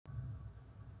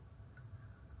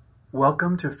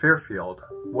Welcome to Fairfield.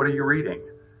 What are you reading?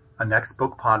 A next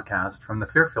book podcast from the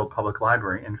Fairfield Public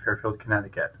Library in Fairfield,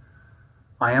 Connecticut.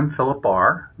 I am Philip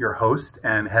Barr, your host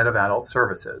and head of adult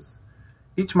services.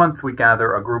 Each month we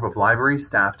gather a group of library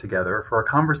staff together for a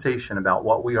conversation about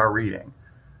what we are reading,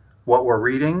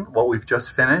 what we've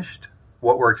just finished,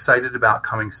 what we're excited about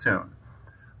coming soon.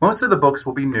 Most of the books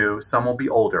will be new, some will be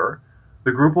older.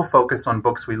 The group will focus on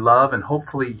books we love, and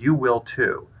hopefully you will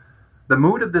too. The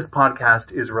mood of this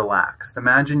podcast is relaxed.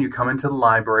 Imagine you come into the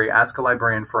library, ask a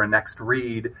librarian for a next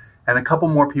read, and a couple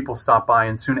more people stop by,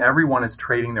 and soon everyone is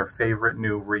trading their favorite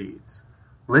new reads.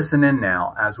 Listen in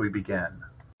now as we begin.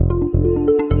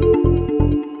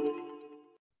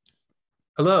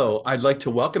 Hello, I'd like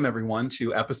to welcome everyone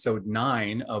to episode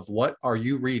 9 of What Are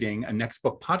You Reading? A Next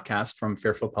Book podcast from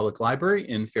Fairfield Public Library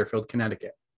in Fairfield,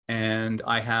 Connecticut. And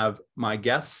I have my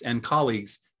guests and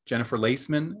colleagues, Jennifer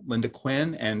Laceman, Linda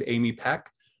Quinn, and Amy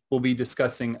Peck. Will be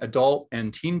discussing adult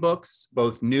and teen books,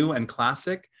 both new and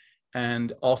classic,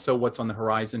 and also what's on the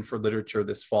horizon for literature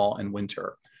this fall and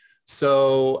winter.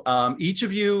 So each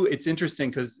of you, it's interesting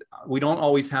because we don't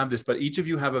always have this, but each of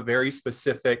you have a very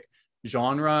specific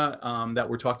genre that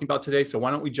we're talking about today. So why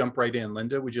don't we jump right in?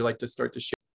 Linda, would you like to start to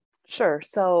share? Sure.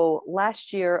 So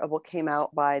last year, a book came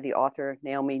out by the author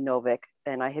Naomi Novik,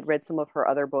 and I had read some of her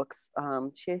other books.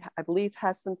 She, I believe,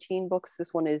 has some teen books.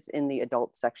 This one is in the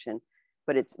adult section,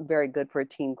 but it's very good for a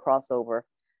teen crossover.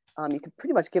 You could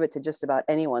pretty much give it to just about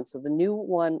anyone. So the new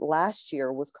one last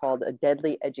year was called A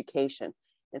Deadly Education.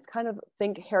 It's kind of,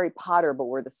 think Harry Potter, but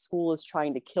where the school is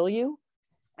trying to kill you.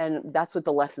 And that's what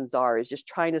the lessons are, is just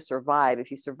trying to survive.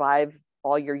 If you survive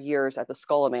all your years at the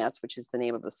Scholomance, which is the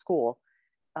name of the school,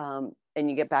 and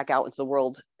you get back out into the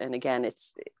world, and again,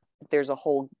 there's a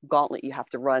whole gauntlet you have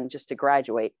to run just to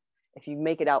graduate. If you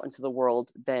make it out into the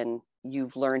world, then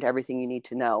you've learned everything you need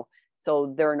to know.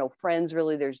 So there are no friends,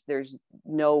 really. There's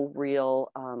no real,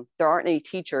 there aren't any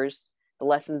teachers. The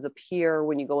lessons appear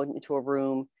when you go into a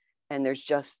room, and there's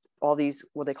just all these,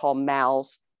 what they call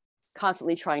mals,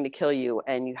 constantly trying to kill you,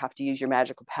 and you have to use your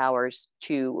magical powers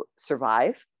to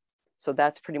survive. So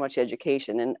that's pretty much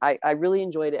education. And I really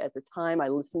enjoyed it at the time. I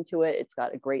listened to it. It's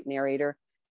got a great narrator.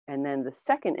 And then the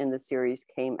second in the series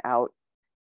came out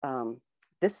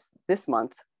this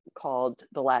month, called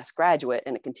The Last Graduate.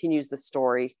 And it continues the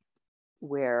story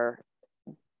where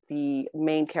the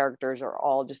main characters are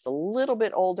all just a little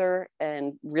bit older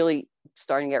and really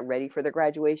starting to get ready for their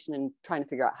graduation and trying to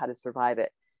figure out how to survive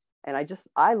it. And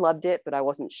I loved it, but I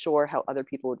wasn't sure how other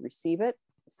people would receive it.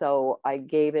 So I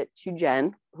gave it to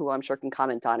Jen, who I'm sure can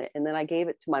comment on it. And then I gave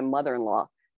it to my mother-in-law,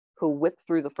 who whipped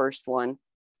through the first one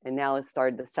and now has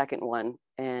started the second one.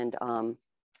 And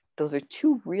those are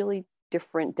two really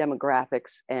different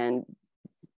demographics, and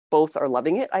both are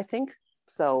loving it, I think.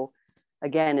 So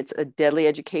again, it's A Deadly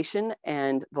Education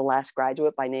and The Last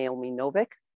Graduate by Naomi Novik.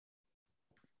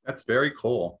 That's very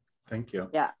cool. Thank you.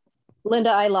 Yeah. Linda,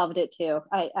 I loved it too.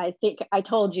 I think I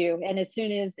told you, and as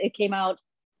soon as it came out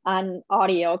on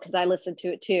audio, because I listened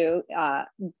to it too,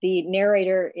 the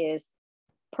narrator is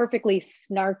perfectly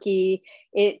snarky.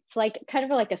 It's like kind of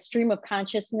like a stream of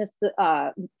consciousness,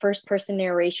 first person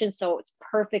narration. So it's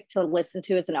perfect to listen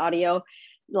to as an audio,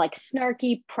 like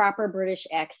snarky, proper British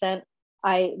accent.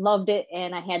 I loved it,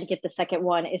 and I had to get the second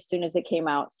one as soon as it came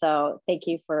out. So thank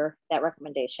you for that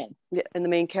recommendation. Yeah, and the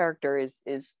main character is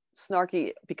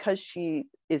snarky because she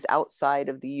is outside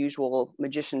of the usual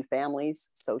magician families.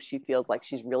 So she feels like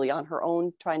she's really on her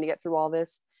own trying to get through all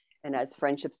this. And as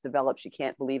friendships develop, she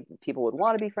can't believe that people would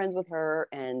want to be friends with her,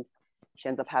 and she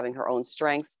ends up having her own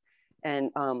strength. And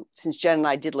since Jen and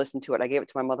I did listen to it, I gave it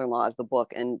to my mother-in-law as the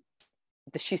book, and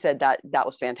she said that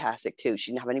was fantastic too.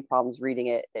 She didn't have any problems reading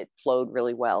it. It flowed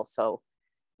really well. So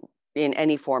in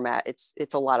any format,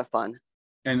 it's a lot of fun.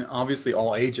 And obviously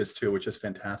all ages too, which is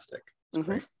fantastic. It's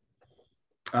great.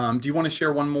 Do you want to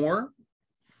share one more?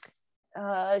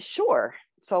 Sure.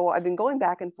 So I've been going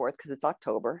back and forth, because it's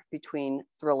October, between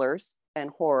thrillers and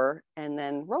horror and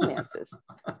then romances,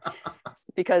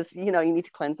 because, you need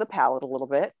to cleanse the palate a little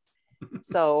bit.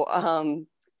 So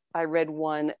I read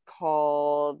one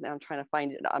called, now I'm trying to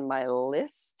find it on my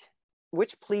list.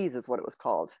 Witch Please is what it was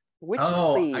called. Witch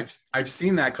Please. I've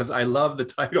seen that because I love the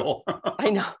title. I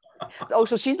know. Oh,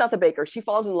 so she's not the baker. She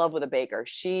falls in love with a baker.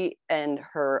 She and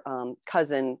her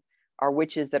cousin are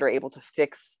witches that are able to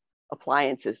fix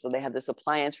appliances. So they have this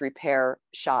appliance repair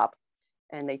shop,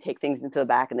 and they take things into the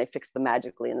back and they fix them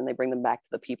magically, and then they bring them back to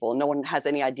the people. And no one has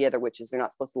any idea they're witches. They're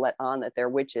not supposed to let on that they're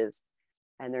witches,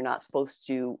 and they're not supposed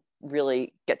to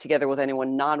really get together with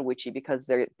anyone non-witchy, because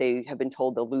they have been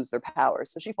told they'll lose their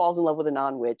powers. So she falls in love with a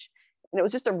non-witch, and it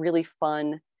was just a really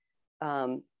fun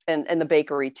and And the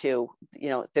bakery too, you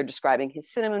know, they're describing his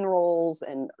cinnamon rolls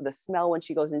and the smell when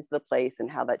she goes into the place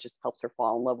and how that just helps her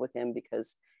fall in love with him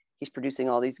because he's producing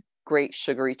all these great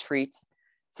sugary treats.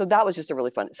 So that was just a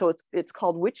really fun. So it's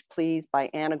called Witch Please by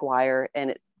Anne Aguirre,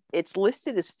 and it's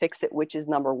listed as Fix It Witches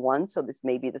 #1. So this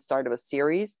may be the start of a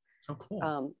series. Oh,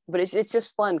 cool. But it's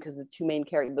just fun because the two main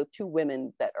characters, the two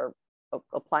women that are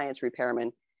appliance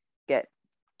repairmen, get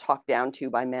talked down to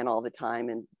by men all the time,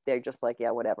 and they're just like,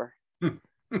 yeah, whatever.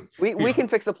 We can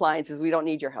fix appliances. We don't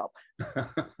need your help.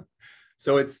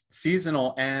 So it's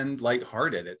seasonal and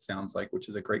lighthearted, it sounds like, which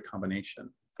is a great combination.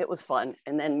 It was fun.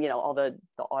 And then, you know, all the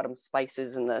autumn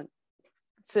spices and the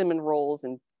cinnamon rolls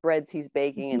and breads he's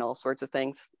baking and all sorts of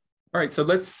things. All right, so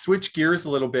let's switch gears a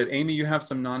little bit. Amy, you have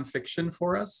some nonfiction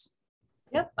for us?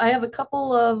 Yep, I have a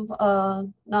couple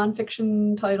of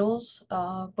nonfiction titles,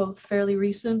 both fairly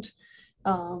recent,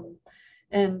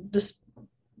 and just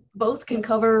both can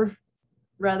cover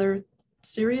rather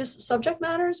serious subject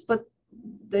matters, but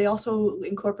they also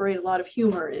incorporate a lot of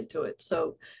humor into it.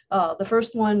 So the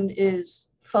first one is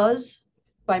Fuzz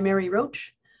by Mary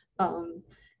Roach,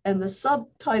 and the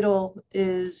subtitle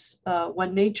is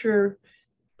When Nature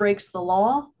Breaks the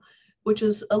Law, which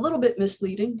is a little bit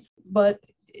misleading, but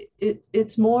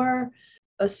it's more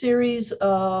a series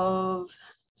of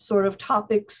sort of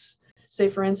topics. Say,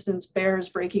 for instance, bears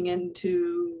breaking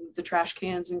into the trash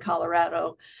cans in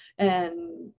Colorado,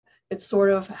 and it's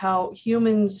sort of how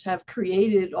humans have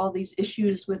created all these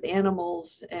issues with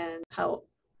animals and how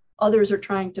others are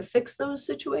trying to fix those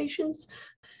situations.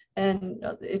 And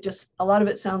it just, a lot of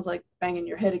it sounds like banging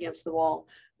your head against the wall.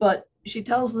 But she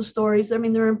tells the stories. I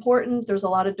mean, they're important. There's a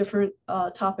lot of different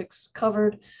topics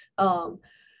covered.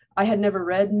 I had never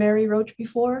read Mary Roach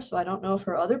before, so I don't know if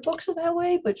her other books are that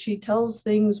way, but she tells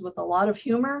things with a lot of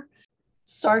humor,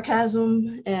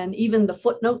 sarcasm, and even the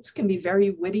footnotes can be very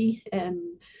witty. And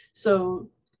so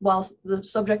while the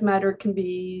subject matter can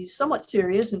be somewhat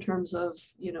serious in terms of,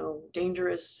 you know,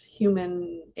 dangerous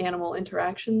human animal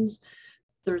interactions,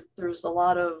 there's a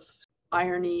lot of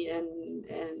irony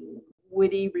and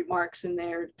witty remarks in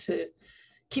there to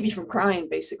keep you from crying,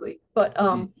 basically. But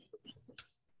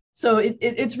so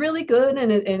it's really good,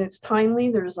 and it's timely.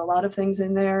 There's a lot of things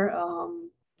in there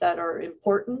that are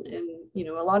important, and you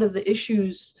know, a lot of the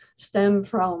issues stem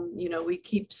from, you know, we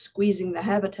keep squeezing the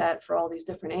habitat for all these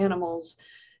different animals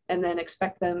and then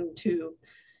expect them to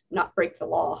not break the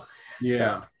law.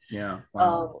 Yeah. So, yeah.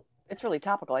 Wow. It's really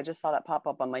topical. I just saw that pop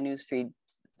up on my news feed.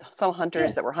 Some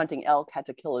hunters that were hunting elk had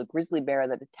to kill a grizzly bear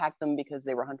that attacked them because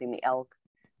they were hunting the elk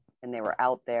and they were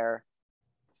out there.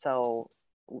 So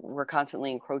we're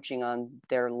constantly encroaching on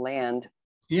their land.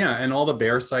 Yeah, and all the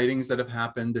bear sightings that have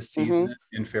happened this season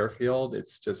in Fairfield,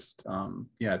 it's just,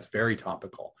 yeah, it's very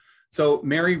topical. So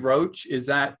Mary Roach, is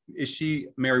she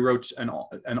Mary Roach an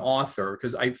author?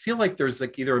 Because I feel like there's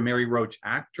like either a Mary Roach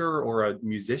actor or a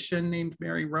musician named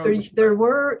Mary Roach. There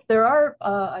are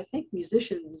I think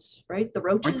musicians, right? The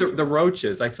Roaches. The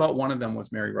Roaches. I thought one of them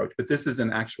was Mary Roach, but this is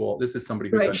somebody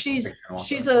who's right.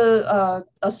 She's a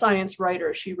science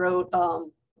writer. She wrote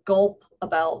Gulp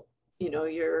about, you know,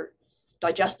 your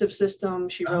digestive system.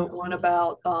 She wrote one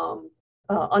about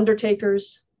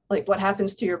undertakers, like what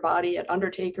happens to your body at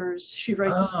undertakers. She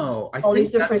writes all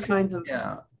these different kinds of.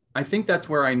 Yeah, I think that's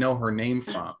where I know her name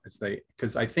from,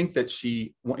 because I think that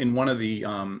she, in one of the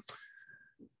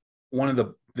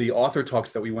author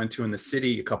talks that we went to in the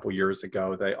city a couple years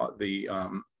ago,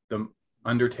 the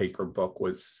Undertaker book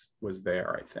was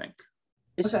there, I think.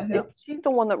 Is she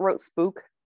the one that wrote Spook,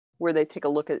 where they take a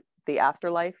look at the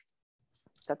afterlife?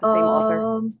 Is that the same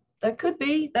author? That could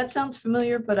be. That sounds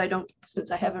familiar, but I don't,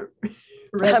 since I haven't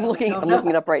read. I'm looking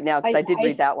it up right now because I did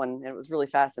read that one and it was really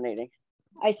fascinating.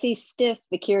 I see Stiff,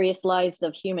 The Curious Lives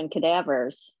of Human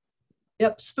Cadavers.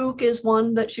 Yep, Spook is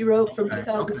one that she wrote from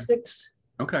 2006.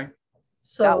 Okay.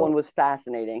 So that one was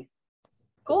fascinating.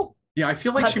 Cool. Yeah, I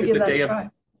feel like she was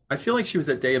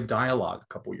at Day of Dialogue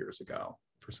a couple years ago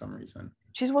for some reason.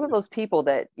 She's one of those people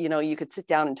that, you know, you could sit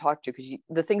down and talk to, because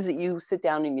the things that you sit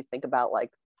down and you think about, like,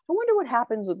 I wonder what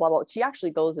happens with blah, blah. She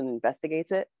actually goes and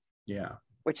investigates it. Yeah.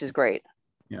 Which is great.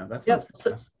 Yeah, that's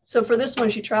so for this one,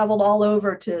 she traveled all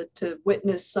over to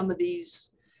witness some of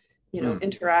these, you know,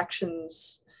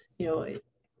 interactions, you know,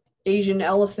 Asian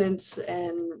elephants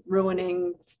and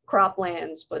ruining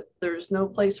croplands, but there's no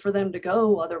place for them to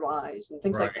go otherwise and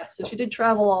things like that. So she did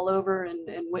travel all over and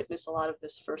witness a lot of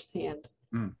this firsthand.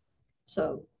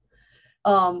 So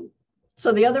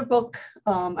so the other book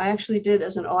I actually did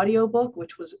as an audio book,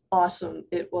 which was awesome.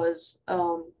 It was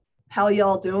How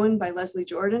Y'all Doing by Leslie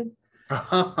Jordan.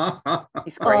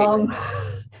 He's great.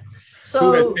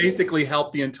 who has So basically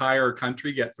helped the entire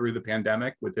country get through the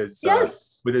pandemic with his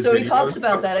yes, with his so videos. he talks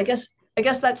about that. I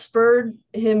guess that spurred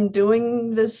him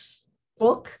doing this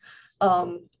book.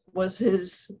 Was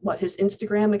his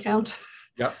Instagram account?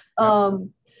 Yep.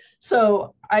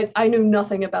 So I knew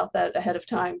nothing about that ahead of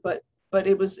time, but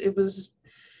it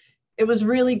was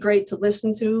really great to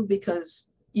listen to, because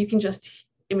you can just,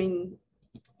 I mean,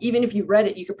 even if you read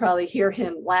it, you could probably hear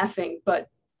him laughing, but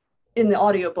in the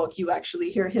audiobook, you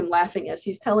actually hear him laughing as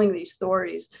he's telling these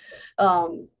stories.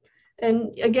 And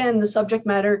again, the subject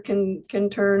matter can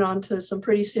turn onto some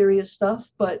pretty serious stuff,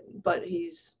 but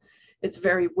it's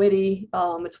very witty,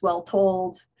 it's well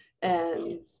told,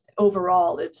 and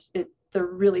overall they're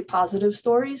really positive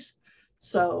stories.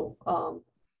 So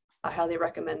I highly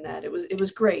recommend that. It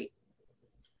was great.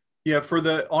 Yeah, for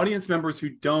the audience members who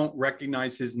don't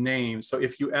recognize his name, so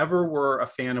if you ever were a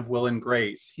fan of Will and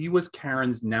Grace, he was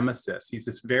Karen's nemesis. He's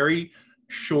this very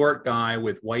short guy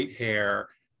with white hair,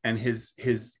 and his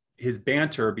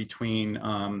banter between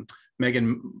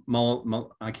Megan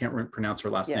I can't pronounce her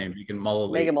last name. Megan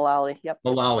Mullally. Megan Mullally. Yep.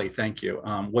 Mullally, thank you.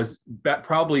 Was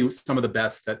probably some of the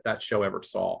best that show ever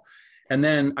saw. And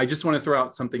then I just want to throw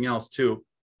out something else too.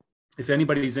 If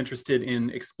anybody's interested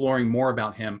in exploring more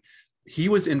about him, he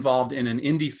was involved in an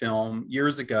indie film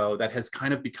years ago that has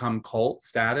kind of become cult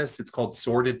status. It's called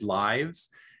Sordid Lives.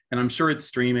 And I'm sure it's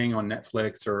streaming on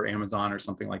Netflix or Amazon or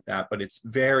something like that. But it's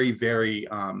very, very,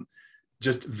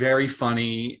 just very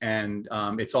funny. And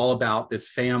it's all about this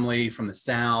family from the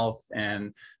South,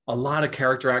 and a lot of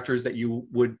character actors that you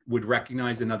would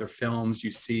recognize in other films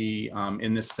you see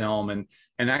in this film.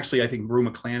 And actually, I think Rue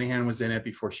McClanahan was in it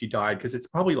before she died, because it's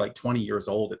probably like 20 years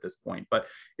old at this point. But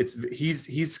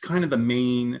he's kind of the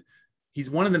main,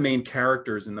 he's one of the main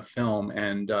characters in the film,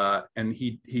 and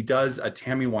he does a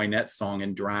Tammy Wynette song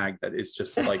in drag that is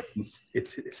just like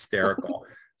it's hysterical.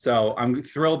 So I'm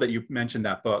thrilled that you mentioned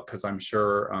that book, because I'm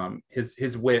sure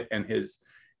his wit and his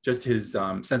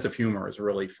sense of humor is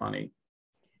really funny.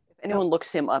 If anyone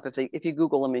looks him up, if you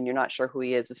Google him and you're not sure who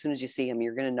he is, as soon as you see him,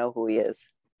 you're going to know who he is.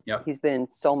 Yep. He's been in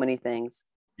so many things.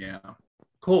 Yeah.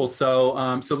 Cool.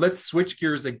 So so let's switch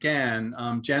gears again.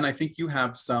 Jen, I think you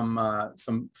have some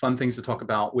fun things to talk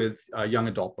about with young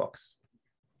adult books.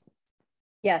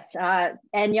 Yes,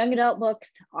 and young adult books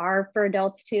are for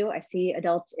adults too. I see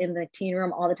adults in the teen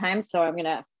room all the time, so I'm going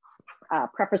to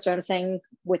preface what I'm saying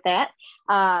with that.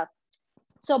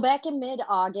 So back in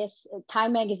mid-August,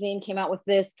 Time Magazine came out with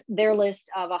their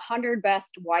list of 100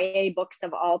 best YA books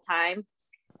of all time.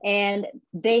 And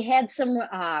they had some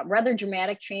rather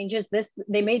dramatic changes.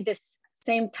 They made this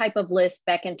same type of list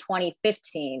back in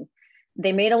 2015.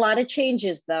 They made a lot of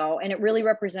changes though, and it really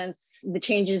represents the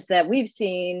changes that we've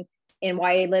seen in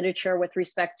YA literature with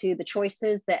respect to the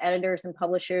choices that editors and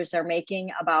publishers are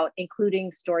making about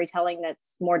including storytelling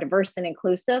that's more diverse and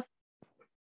inclusive.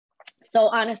 So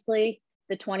honestly,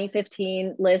 the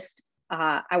 2015 list,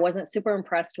 I wasn't super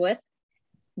impressed with.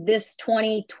 This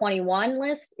 2021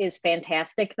 list is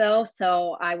fantastic though.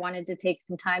 So I wanted to take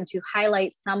some time to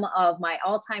highlight some of my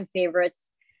all-time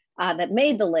favorites that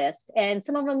made the list, and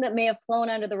some of them that may have flown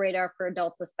under the radar for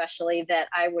adults, especially, that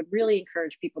I would really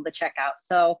encourage people to check out.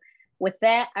 So with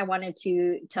that, I wanted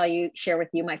to share with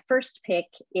you, my first pick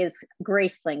is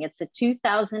Graceling. It's a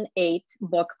 2008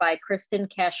 book by Kristen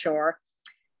Cashore.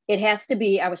 It has to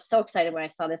be, I was so excited when I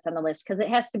saw this on the list, because it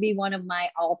has to be one of my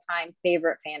all-time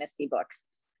favorite fantasy books,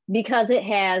 because it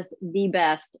has the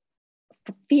best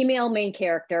female main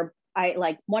character. I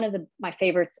like one of my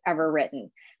favorites ever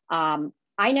written.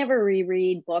 I never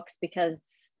reread books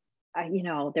because,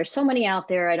 there's so many out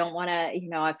there. I don't want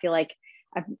to, I feel like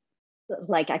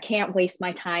I can't waste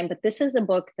my time, but this is a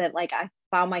book that I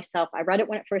found myself, I read it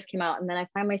when it first came out, and then I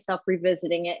find myself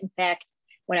revisiting it. In fact,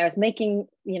 when I was thinking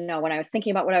about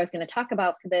what I was going to talk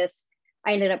about for this,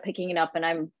 I ended up picking it up, and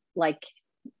I'm like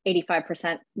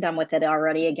 85% done with it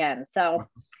already again. So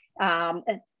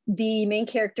the main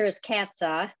character is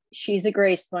Katza. She's a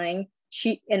Graceling.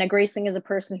 And a Graceling is a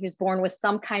person who's born with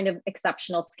some kind of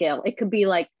exceptional skill. It could be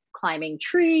like climbing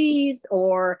trees,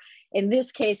 or in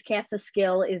this case, Katza's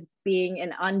skill is being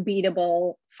an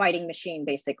unbeatable fighting machine,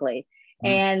 basically. Mm-hmm.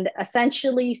 And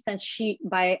essentially, since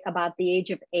by about the age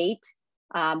of 8,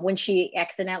 when she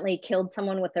accidentally killed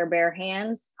someone with her bare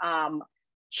hands,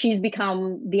 she's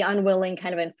become the unwilling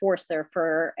kind of enforcer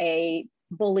for a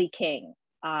bully king.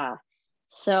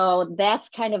 So that's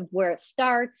kind of where it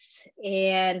starts.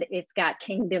 And it's got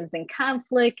kingdoms in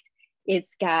conflict.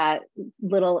 It's got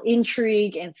little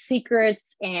intrigue and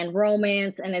secrets and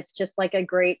romance. And it's just like a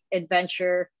great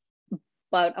adventure.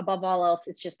 But above all else,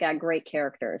 it's just got great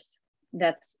characters.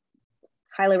 That's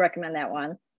highly recommend that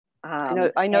one.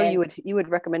 I know and you had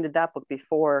recommended that book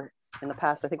before in the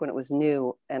past, I think when it was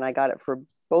new, and I got it for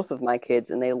both of my kids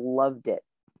and they loved it.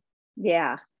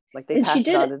 yeah, Like they and she passed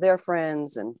it did. on to their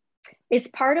friends. And It's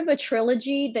part of a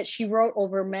trilogy that she wrote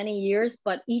over many years,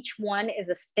 but each one is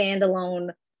a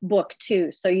standalone book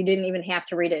too. So you didn't even have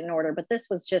to read it in order. But this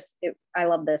was just, I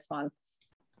love this one.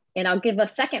 And I'll give a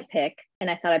second pick. And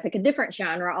I thought I'd pick a different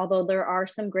genre, although there are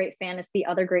some great fantasy,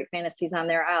 other great fantasies on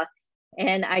there.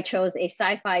 And I chose a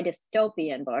sci-fi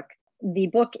dystopian book. The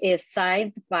book is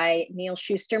Scythe by Neal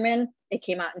Shusterman. It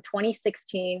came out in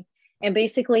 2016. And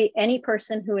basically, any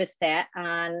person who has sat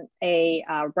on a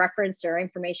reference or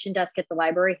information desk at the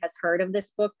library has heard of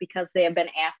this book because they have been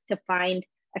asked to find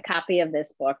a copy of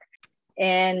this book.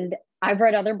 And I've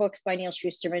read other books by Neal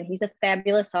Shusterman. He's a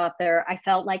fabulous author. I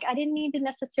felt like I didn't need to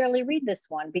necessarily read this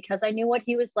one because I knew what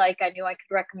he was like. I knew I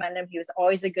could recommend him. He was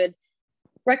always a good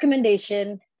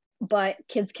recommendation, but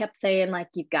kids kept saying, like,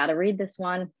 you've got to read this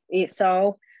one.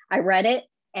 So I read it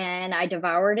and I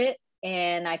devoured it.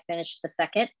 And I finished the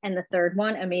second and the third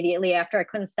one immediately after. I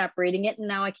couldn't stop reading it, and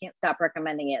now I can't stop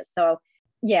recommending it. So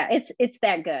yeah, it's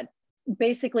that good.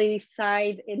 Basically,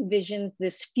 Scythe envisions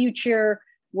this future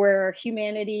where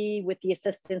humanity, with the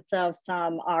assistance of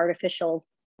some artificial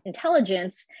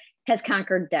intelligence, has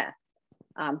conquered death.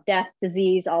 Death,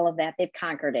 disease, all of that, they've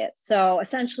conquered it. So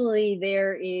essentially,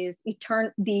 there is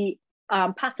the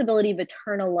possibility of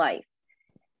eternal life.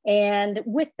 And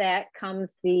with that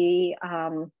comes the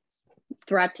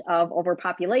threat of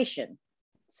overpopulation.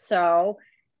 So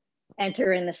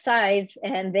enter in the Scythes,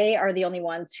 and they are the only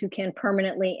ones who can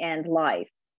permanently end life.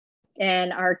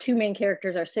 And our two main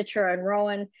characters are Citra and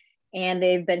Rowan, and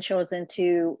they've been chosen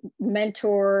to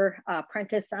mentor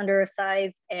apprentice under a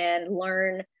Scythe and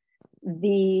learn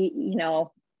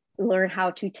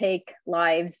how to take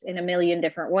lives in a million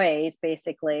different ways,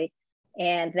 basically.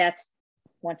 And that's,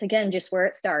 once again, just where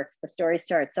it starts. The story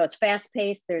starts. So it's fast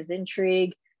paced, there's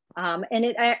intrigue. And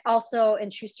Neal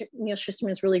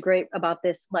Shusterman is really great about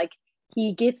this. Like,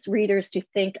 he gets readers to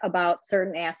think about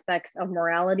certain aspects of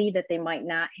morality that they might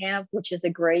not have, which is a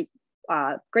great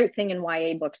thing in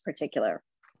YA books particular,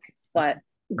 but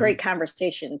great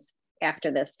conversations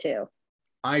after this too.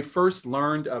 I first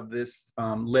learned of this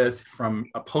list from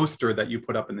a poster that you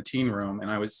put up in the teen room,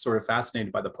 and I was sort of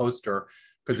fascinated by the poster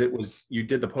because you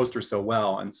did the poster so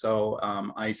well. And so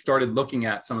I started looking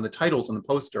at some of the titles on the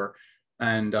poster.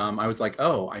 And I was like,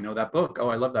 oh, I know that book. Oh,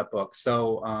 I love that book.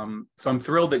 So I'm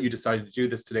thrilled that you decided to do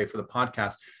this today for the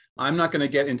podcast. I'm not going to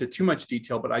get into too much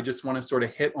detail, but I just want to sort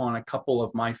of hit on a couple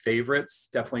of my favorites,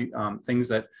 definitely things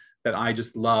that I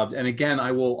just loved. And again,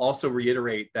 I will also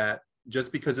reiterate that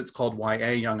just because it's called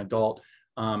YA Young Adult,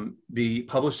 the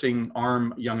publishing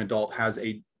arm Young Adult has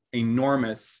a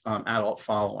enormous adult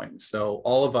following. So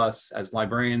all of us as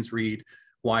librarians read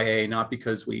YA, not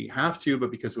because we have to, but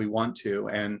because we want to.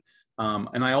 And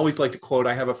I always like to quote,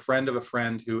 I have a friend of a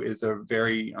friend who is a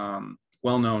very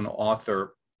well-known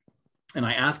author. And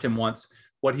I asked him once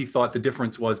what he thought the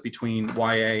difference was between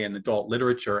YA and adult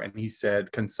literature. And he said,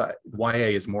 YA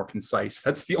is more concise.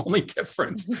 That's the only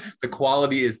difference. The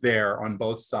quality is there on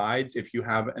both sides. If you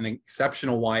have an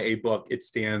exceptional YA book, it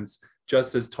stands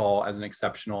just as tall as an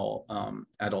exceptional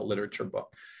adult literature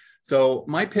book. So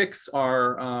my picks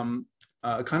are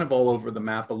kind of all over the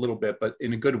map a little bit, but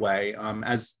in a good way.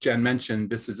 As Jen mentioned,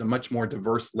 this is a much more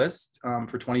diverse list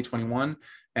for 2021,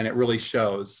 and it really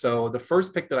shows. So the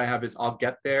first pick that I have is I'll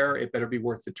Get There, It Better Be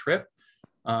Worth the Trip,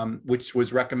 which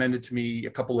was recommended to me a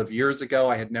couple of years ago.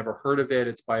 I had never heard of it.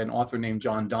 It's by an author named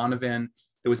John Donovan.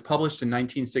 It was published in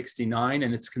 1969,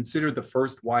 and it's considered the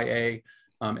first YA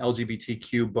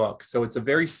LGBTQ book. So it's a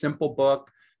very simple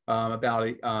book about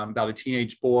a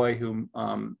teenage boy who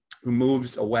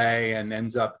moves away and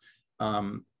ends up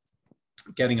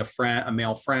getting a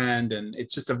male friend. And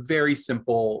it's just a very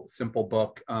simple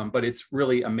book, but it's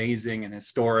really amazing and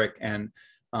historic, and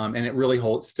it really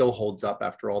still holds up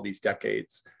after all these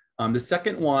decades. The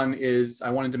second one is,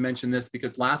 I wanted to mention this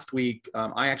because last week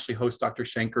I actually host Dr.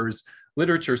 Schenker's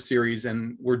literature series,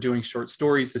 and we're doing short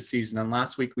stories this season. And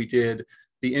last week we did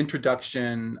the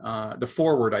introduction, the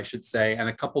foreword, I should say, and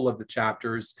a couple of the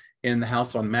chapters in The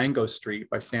House on Mango Street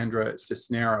by Sandra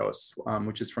Cisneros,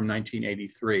 which is from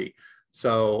 1983.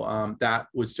 So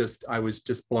I was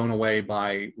just blown away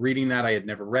by reading that. I had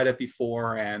never read it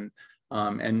before, and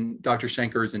Dr.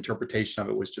 Schenker's interpretation of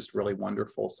it was just really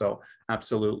wonderful. So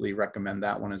absolutely recommend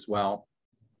that one as well.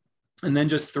 And then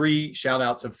just three shout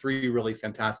outs of three really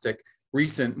fantastic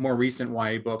more recent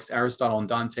YA books. Aristotle and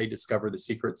Dante Discover the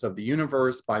Secrets of the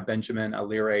Universe by Benjamin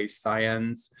Alire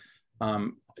Sáenz.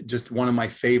 just one of my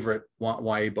favorite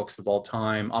YA books of all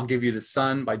time. I'll Give You the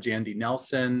Sun by Jandy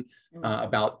Nelson,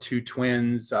 about two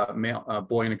twins, a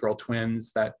boy and a girl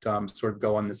twins that sort of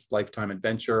go on this lifetime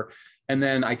adventure. And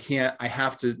then I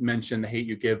have to mention The Hate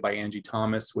U Give by Angie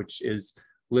Thomas, which is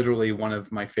literally one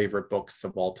of my favorite books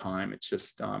of all time. It's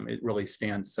just, it really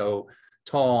stands so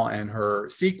tall. And her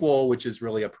sequel, which is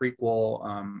really a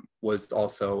prequel, was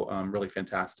also really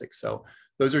fantastic. So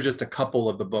those are just a couple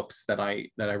of the books that I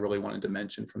really wanted to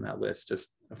mention from that list.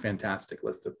 Just a fantastic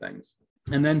list of things.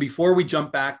 And then before we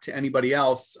jump back to anybody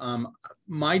else,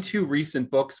 my two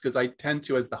recent books, because I tend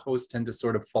to, as the host, tend to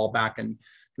sort of fall back and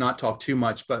not talk too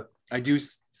much, but I do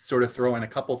sort of throw in a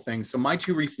couple things. So my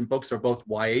two recent books are both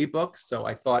YA books. So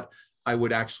I thought I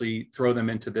would actually throw them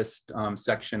into this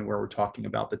section where we're talking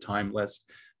about the time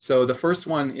list. So the first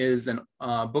one is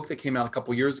a book that came out a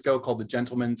couple years ago called The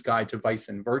Gentleman's Guide to Vice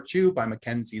and Virtue by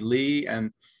Mackenzie Lee.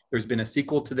 And there's been a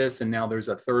sequel to this, and now there's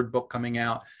a third book coming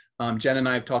out. Jen and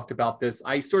I have talked about this.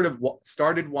 I sort of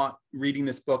started reading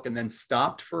this book and then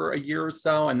stopped for a year or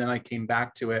so, and then I came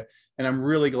back to it. And I'm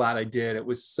really glad I did. It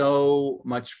was so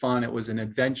much fun. It was an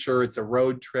adventure. It's a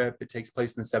road trip. It takes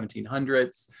place in the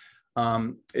 1700s.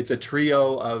 It's a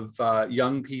trio of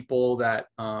young people that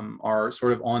are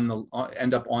sort of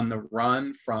end up on the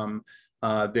run from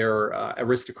their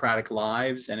aristocratic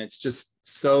lives. And it's just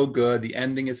so good. The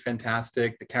ending is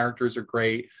fantastic. The characters are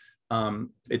great.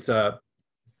 It's a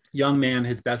young man,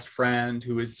 his best friend,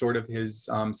 who is sort of his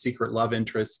secret love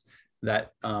interest,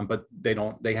 that but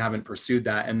they haven't pursued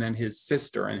that. And then his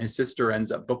sister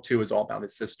ends up, book 2 is all about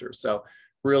his sister. So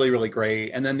really, really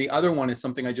great. And then the other one is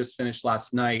something I just finished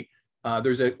last night.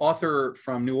 There's an author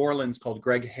from New Orleans called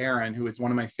Greg Herron, who is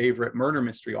one of my favorite murder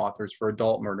mystery authors for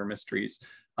adult murder mysteries.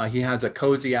 He has a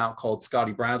cozy out called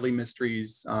Scotty Bradley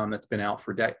Mysteries that's been out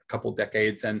for a couple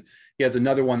decades. And he has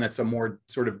another one that's a more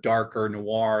sort of darker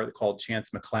noir called Chance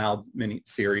McCloud mini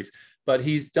series. But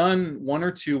he's done 1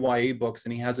 or 2 YA books,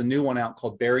 and he has a new one out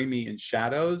called Bury Me in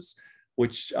Shadows,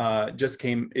 which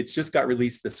it's just got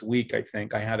released this week, I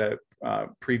think. I had a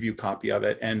preview copy of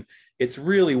it, and it's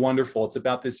really wonderful. It's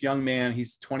about this young man.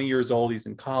 He's 20 years old. He's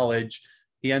in college.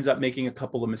 He ends up making a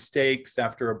couple of mistakes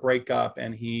after a breakup,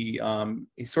 and he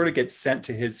sort of gets sent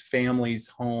to his family's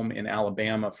home in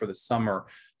Alabama for the summer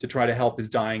to try to help his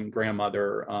dying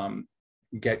grandmother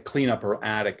clean up her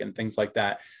attic and things like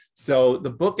that. So the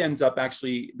book ends up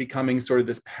actually becoming sort of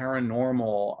this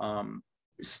paranormal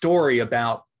story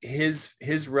about his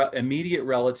immediate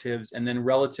relatives and then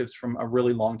relatives from a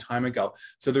really long time ago.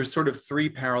 So there's sort of 3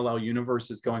 parallel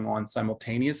universes going on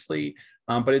simultaneously,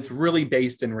 but it's really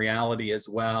based in reality as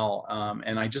well.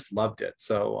 And I just loved it.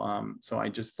 So I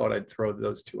just thought I'd throw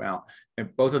those 2 out.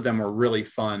 And both of them were really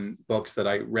fun books that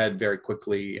I read very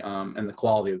quickly, and the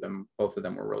quality of them, both of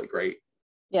them were really great.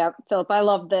 Yeah, Philip, I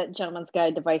love The Gentleman's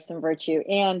Guide to Vice and Virtue,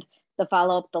 and the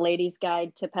follow-up, The Lady's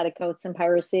Guide to Petticoats and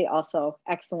Piracy, also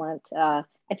excellent. I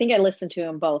think I listened to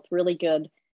them both. Really good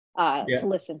to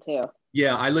listen to.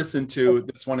 Yeah, I listened to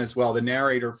this one as well. The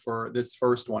narrator for this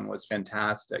first one was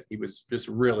fantastic. He was just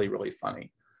really, really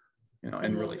funny,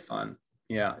 and really fun.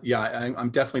 Yeah. I'm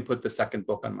definitely put the second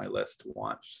book on my list to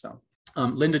watch. So,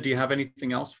 Linda, do you have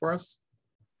anything else for us?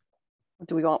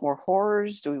 Do we want more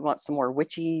horrors? Do we want some more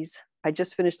witchies? I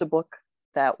just finished a book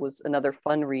that was another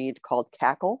fun read called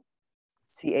Cackle,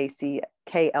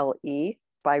 Cackle,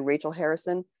 by Rachel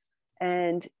Harrison.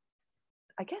 And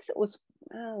I guess it was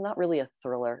not really a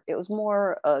thriller. It was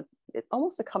more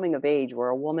almost a coming of age, where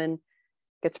a woman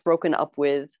gets broken up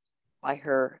with by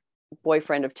her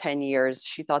boyfriend of 10 years.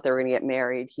 She thought they were going to get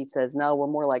married. He says, no, we're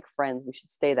more like friends. We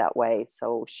should stay that way.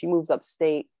 So she moves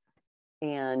upstate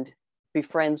and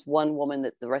befriends one woman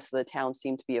that the rest of the town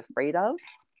seemed to be afraid of.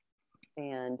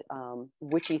 And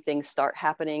witchy things start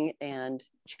happening, and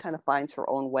she kind of finds her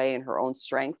own way and her own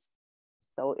strength.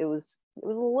 So it was a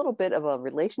little bit of a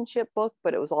relationship book,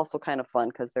 but it was also kind of fun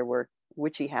because there were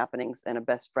witchy happenings and a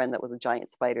best friend that was a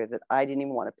giant spider that I didn't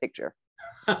even want to picture.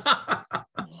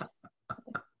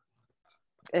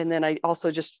 And then I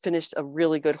also just finished a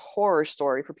really good horror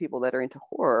story for people that are into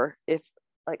horror.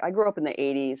 I grew up in the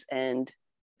 80s, and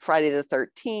Friday the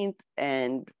 13th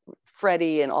and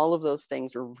Freddy and all of those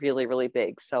things were really, really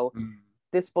big. So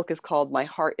this book is called My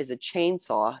Heart is a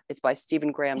Chainsaw. It's by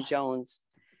Stephen Graham Jones.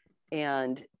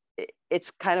 And it's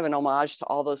kind of an homage to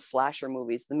all those slasher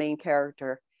movies. The main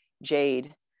character,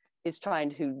 Jade, is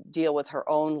trying to deal with her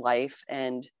own life,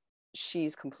 and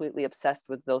she's completely obsessed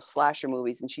with those slasher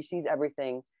movies, and she sees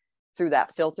everything through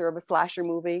that filter of a slasher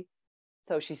movie.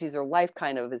 So she sees her life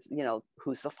kind of as,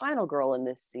 who's the final girl in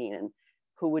this scene and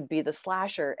who would be the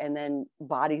slasher. And then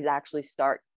bodies actually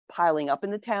start piling up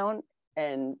in the town,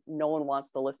 and no one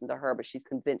wants to listen to her, but she's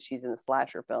convinced she's in a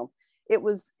slasher film. It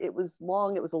was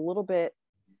long. It was a little bit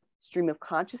stream of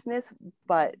consciousness,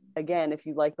 but again, if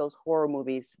you like those horror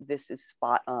movies, this is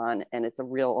spot on, and it's a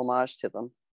real homage to them.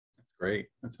 That's great.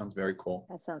 That sounds very cool.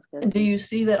 That sounds good. And do you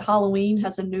see that Halloween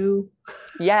has a new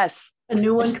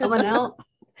one coming out?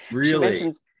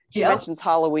 Really? She mentions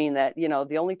Halloween, that, you know,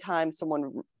 the only time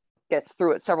someone gets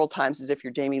through it several times is if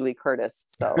you're Jamie Lee Curtis.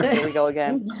 So here we go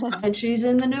again. And she's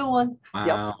in the new one. Wow,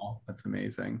 yep. That's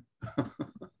amazing.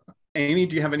 Amy,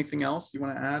 do you have anything else you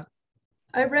want to add?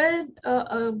 I read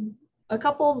a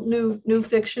couple new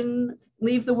fiction.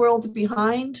 Leave the World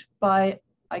Behind by,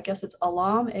 I guess it's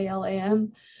Alam,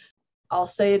 A-L-A-M. I'll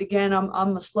say it again,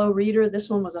 I'm a slow reader. This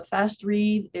one was a fast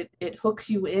read. It hooks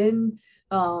you in,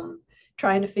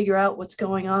 trying to figure out what's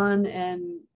going on.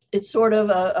 And it's sort of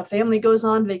a family goes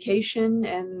on vacation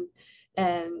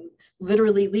and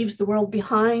literally leaves the world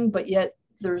behind, but yet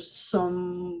there's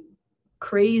some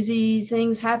crazy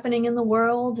things happening in the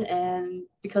world, and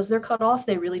because they're cut off,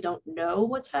 they really don't know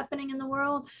what's happening in the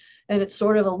world. And it's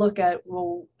sort of a look at,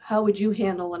 well, how would you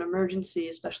handle an emergency,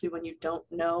 especially when you don't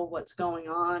know what's going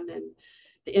on, and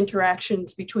the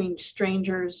interactions between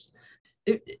strangers.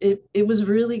 It was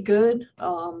really good,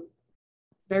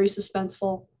 very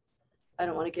suspenseful. I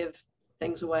don't want to give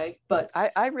things away, but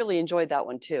I really enjoyed that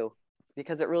one too,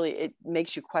 because it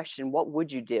makes you question, what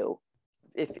would you do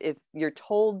if you're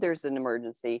told there's an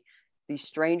emergency, these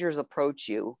strangers approach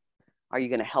you? Are you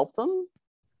going to help them?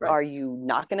 Right. Are you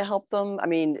not going to help them? I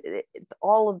mean,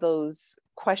 all of those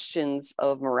questions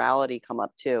of morality come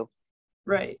up too.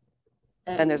 Right.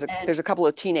 And there's a couple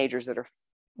of teenagers that are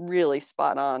really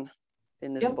spot on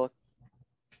in this book.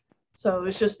 So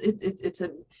it's just it's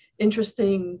an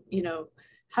interesting, you know,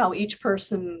 how each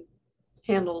person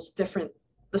handles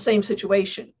the same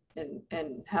situation,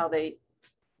 and how they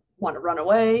want to run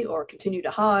away or continue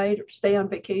to hide or stay on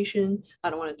vacation.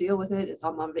 I don't want to deal with it.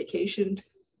 I'm on vacation.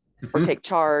 Or take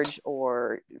charge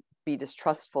or be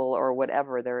distrustful or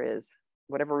whatever there is,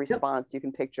 whatever response you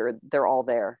can picture, they're all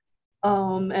there.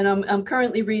 And I'm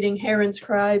currently reading Heron's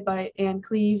Cry by Anne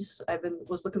Cleeves.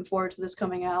 Was looking forward to this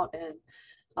coming out, and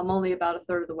I'm only about a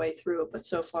third of the way through it, but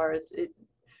so far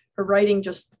her writing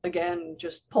just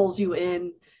pulls you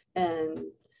in, and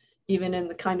even in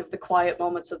the kind of the quiet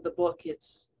moments of the book,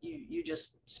 it's you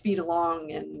just speed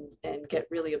along and get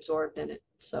really absorbed in it.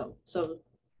 So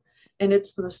and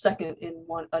it's the second in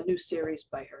a new series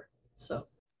by her. So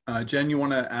Jen, you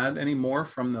want to add any more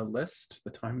from the list,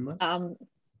 the time list?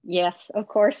 Yes, of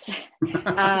course.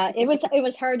 It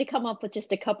was hard to come up with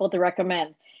just a couple to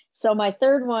recommend. So my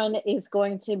third one is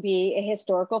going to be a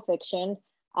historical fiction.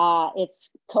 It's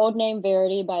Codename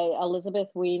Verity by Elizabeth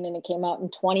Weed, and it came out in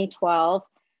 2012.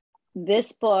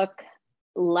 This book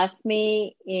left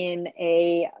me in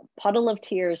a puddle of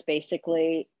tears,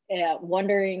 basically,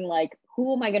 wondering, like,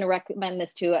 who am I going to recommend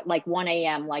this to at like 1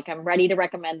 a.m.? Like, I'm ready to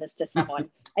recommend this to someone.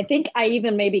 I think I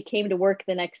even maybe came to work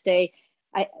the next day.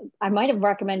 I might have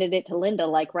recommended it to Linda,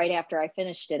 like right after I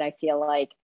finished it, I feel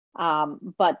like.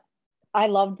 But I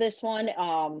love this one.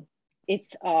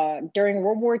 It's during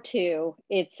World War II.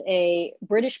 It's a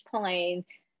British plane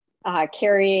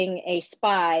carrying a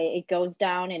spy. It goes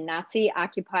down in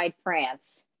Nazi-occupied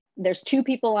France. There's two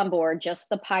people on board, just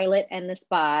the pilot and the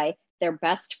spy. They're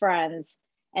best friends,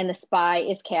 and the spy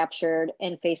is captured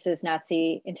and faces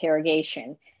Nazi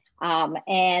interrogation.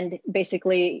 And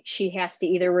basically, she has to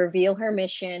either reveal her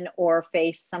mission or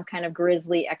face some kind of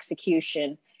grisly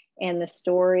execution. And the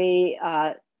story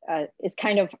is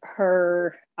kind of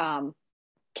her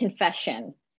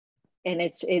confession, and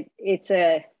it's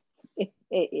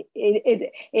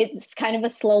kind of a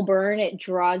slow burn. It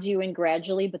draws you in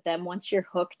gradually, but then once you're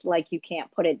hooked, like, you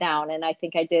can't put it down. And I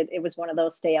think it was one of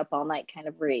those stay up all night kind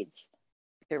of reads.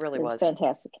 It really was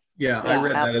fantastic. Yeah,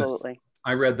 absolutely.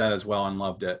 I read that as well and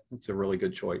loved it. It's a really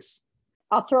good choice.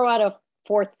 I'll throw out a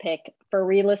fourth pick for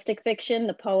realistic fiction,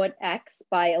 The Poet X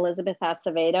by Elizabeth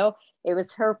Acevedo. It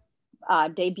was her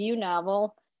debut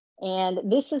novel. And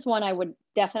this is one I would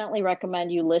definitely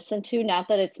recommend you listen to. Not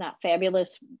that it's not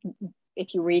fabulous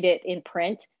if you read it in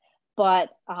print,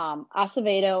 but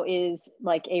Acevedo is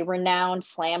like a renowned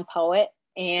slam poet,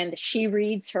 and she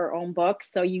reads her own book.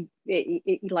 So you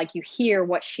hear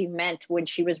what she meant when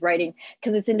she was writing,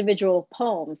 because it's individual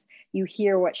poems. You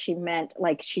hear what she meant.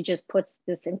 Like, she just puts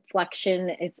this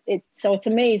inflection. So it's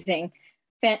amazing.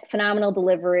 Phenomenal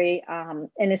delivery. And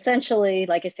essentially,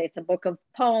 like I say, it's a book of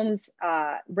poems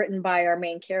written by our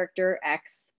main character,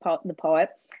 X, the poet.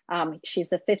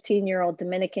 She's a 15-year-old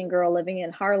Dominican girl living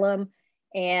in Harlem.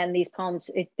 And these poems,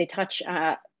 they touch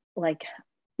like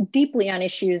deeply on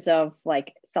issues of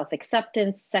like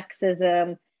self-acceptance,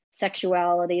 sexism,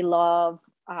 sexuality, love,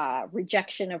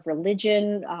 rejection of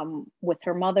religion, with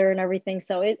her mother and everything.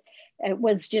 So it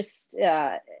was just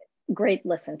great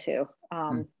listen to.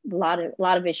 A lot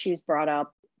of issues brought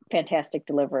up. Fantastic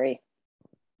delivery.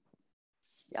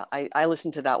 Yeah, I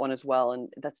listened to that one as well, and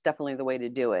that's definitely the way to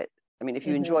do it. I mean, if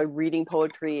you enjoy reading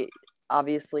poetry,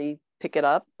 obviously pick it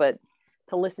up, but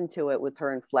to listen to it with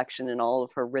her inflection and all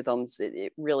of her rhythms,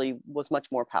 it really was much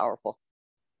more powerful.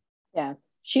 Yeah,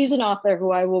 she's an author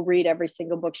who I will read every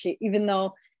single book. Even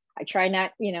though I try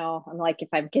not, I'm like, if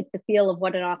I get the feel of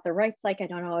what an author writes like, I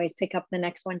don't always pick up the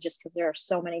next one just because there are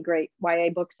so many great YA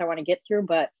books I want to get through,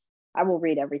 but I will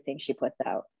read everything she puts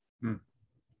out.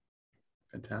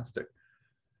 Fantastic.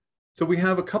 So we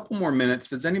have a couple more minutes.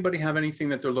 Does anybody have anything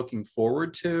that they're looking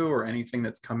forward to, or anything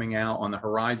that's coming out on the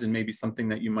horizon? Maybe something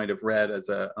that you might have read as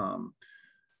an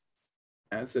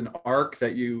arc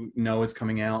that is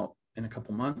coming out in a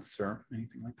couple months, or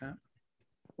anything like that?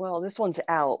 Well, this one's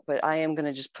out, but I am going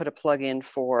to just put a plug in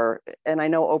for, and I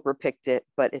know Oprah picked it,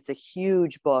 but it's a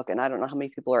huge book, and I don't know how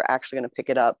many people are actually going to pick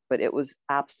it up, but it was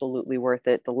absolutely worth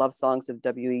it. The Love Songs of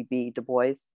W.E.B. Du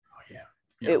Bois. Oh yeah.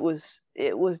 Yeah. It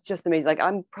was just amazing. Like,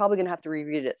 I'm probably going to have to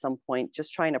reread it at some point,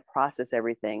 just trying to process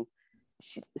everything.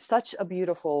 She's such a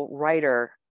beautiful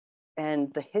writer,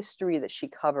 and the history that she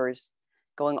covers,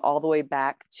 going all the way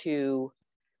back to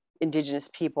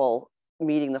Indigenous people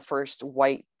meeting the first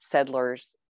white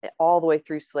settlers, all the way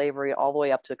through slavery, all the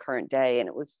way up to the current day. And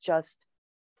it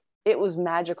was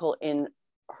magical in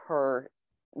her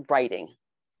writing.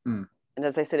 And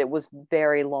as I said, it was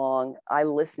very long. I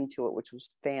listened to it, which was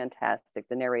fantastic.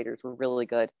 The narrators were really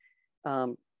good.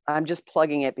 I'm just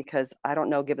plugging it because I don't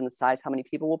know, given the size, how many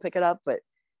people will pick it up, but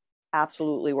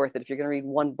absolutely worth it. If you're going to read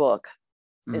one book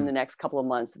in the next couple of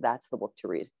months, that's the book to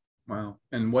read. Wow.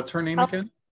 And what's her name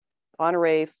again?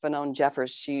 Honorée Fanonne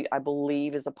Jeffers. She, I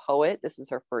believe, is a poet. This is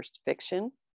her first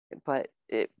fiction, but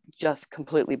it just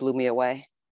completely blew me away.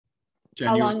 Jen,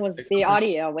 how long was the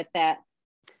audio with that?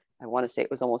 I want to say it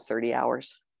was almost 30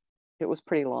 hours. It was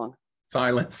pretty long.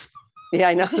 Silence. Yeah,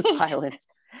 I know. Silence.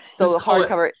 So Just the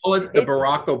hardcover. Call it the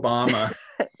Barack Obama.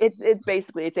 It's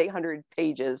basically, it's 800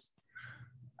 pages.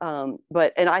 And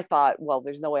I thought, well,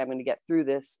 there's no way I'm going to get through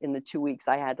this in the 2 weeks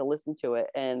I had to listen to it.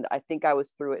 And I think I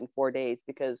was through it in 4 days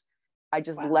because I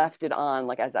just left it on,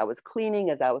 like, as I was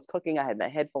cleaning, as I was cooking, I had my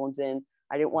headphones in.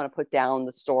 I didn't want to put down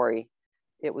the story.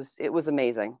 It was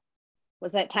amazing.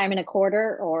 Was that time and a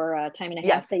quarter or time and a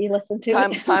half that you listened to?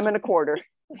 Time and a quarter.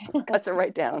 Cuts it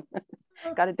right down.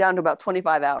 Got it down to about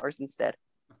 25 hours instead.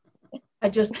 I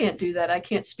just can't do that. I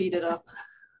can't speed it up.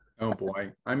 Oh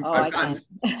boy. I've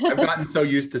gotten so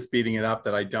used to speeding it up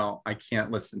that I can't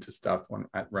listen to stuff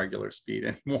at regular speed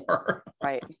anymore.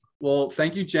 Right. Well,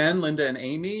 thank you, Jen, Linda, and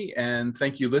Amy. And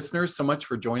thank you, listeners, so much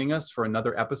for joining us for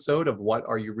another episode of What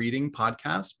Are You Reading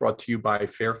podcast, brought to you by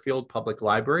Fairfield Public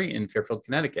Library in Fairfield,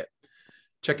 Connecticut.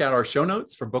 Check out our show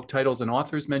notes for book titles and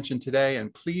authors mentioned today.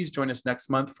 And please join us next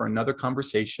month for another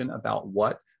conversation about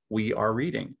what we are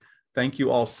reading. Thank you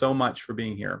all so much for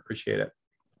being here. Appreciate it.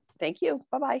 Thank you.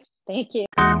 Bye-bye. Thank you.